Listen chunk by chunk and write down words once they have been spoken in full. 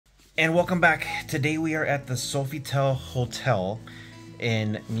And welcome back. Today we are at the Sofitel Hotel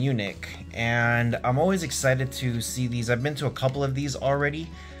in Munich, and I'm always excited to see these. I've been to a couple of these already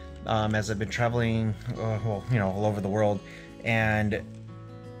as I've been traveling, well, you know, all over the world, and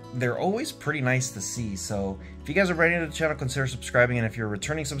they're always pretty nice to see. So if you guys are brand new to the channel, consider subscribing, and if you're a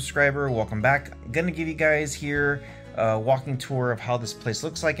returning subscriber, welcome back. I'm gonna give you guys here a walking tour of how this place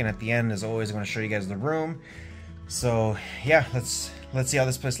looks like, and at the end, as always, I'm gonna show you guys the room. So yeah, let's see how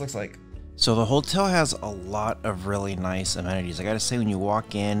this place looks like. So the hotel has a lot of really nice amenities. I gotta say, when you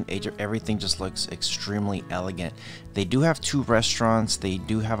walk in, everything just looks extremely elegant. They do have 2 restaurants, they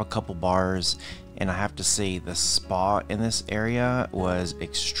do have a couple bars, and I have to say the spa in this area was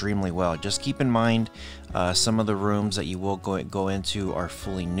extremely well. Just keep in mind, some of the rooms that you will go into are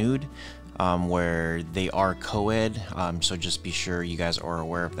fully nude, where they are co-ed, so just be sure you guys are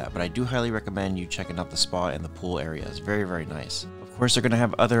aware of that. But I do highly recommend you checking out the spa and the pool area. It's very, very nice. Of course, they're going to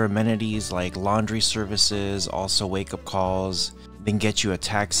have other amenities like laundry services, also wake-up calls. They can get you a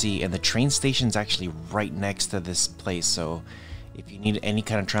taxi, and the train station's actually right next to this place, so if you need any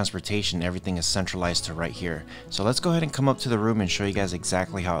kind of transportation, everything is centralized to right here. So let's go ahead and come up to the room and show you guys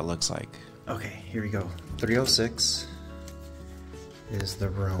exactly how it looks like. Okay, here we go. 306 is the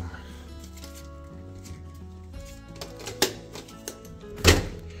room.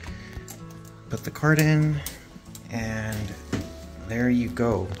 Put the card in, and there you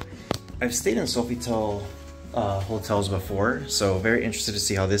go. I've stayed in Sofitel hotels before, so very interested to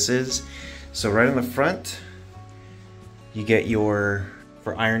see how this is. So right in the front, you get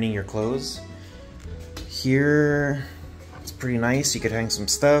for ironing your clothes. Here, it's pretty nice. You could hang some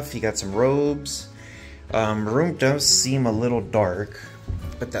stuff. You got some robes. Room does seem a little dark,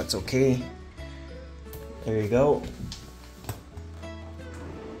 but that's okay. There you go.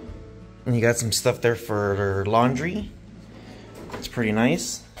 And you got some stuff there for laundry. It's pretty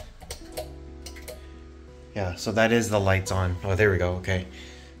nice. Yeah, so that is the lights on. Oh, there we go, okay.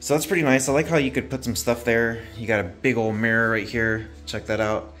 So that's pretty nice. I like how you could put some stuff there. You got a big old mirror right here. Check that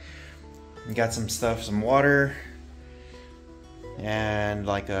out. You got some stuff, some water, and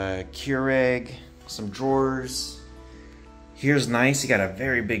like a Keurig, some drawers. Here's nice, you got a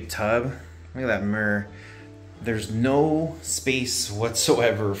very big tub. Look at that mirror. There's no space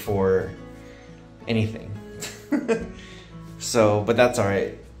whatsoever for anything. So, but that's all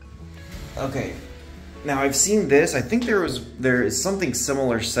right. Okay, now I've seen this. I think there is something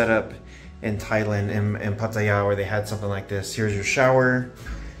similar set up in Thailand, in Pattaya, where they had something like this. Here's your shower,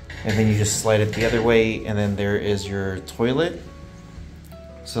 and then you just slide it the other way, and then there is your toilet.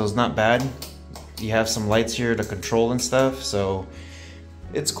 So it's not bad. You have some lights here to control and stuff, so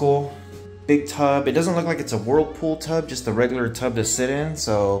it's cool. Big tub. It doesn't look like it's a whirlpool tub, just a regular tub to sit in,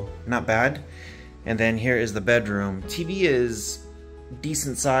 so not bad. And then here is the bedroom. TV is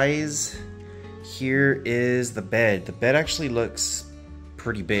decent size. Here is the bed. The bed actually looks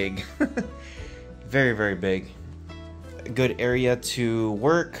pretty big. Very, very big. A good area to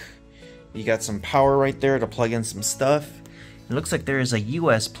work. You got some power right there to plug in some stuff. It looks like there is a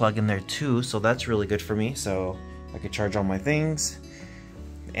US plug in there too, so that's really good for me, so I could charge all my things.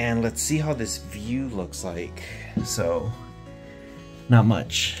 And let's see how this view looks like. So, not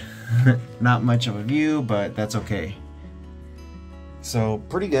much. Not much of a view, but that's okay. So,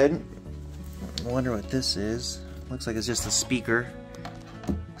 pretty good. I wonder what this is. Looks like it's just a speaker.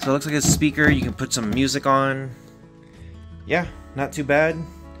 So it looks like it's a speaker. You can put some music on. Yeah, not too bad.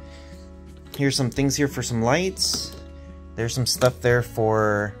 Here's some things here for some lights. There's some stuff there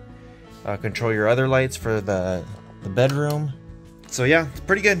for control your other lights for the bedroom. So yeah,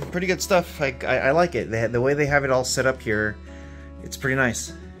 pretty good stuff. I like it. The way they have it all set up here, it's pretty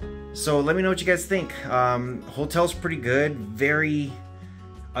nice. So let me know what you guys think. Hotel's pretty good, very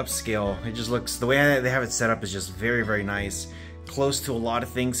upscale. It just looks, the way they have it set up is just very, very nice. Close to a lot of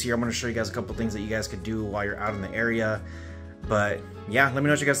things here. I'm gonna show you guys a couple things that you guys could do while you're out in the area. But yeah, let me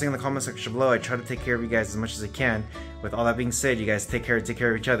know what you guys think in the comment section below. I try to take care of you guys as much as I can. With all that being said, you guys take care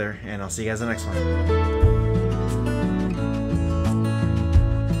of each other, and I'll see you guys in the next one.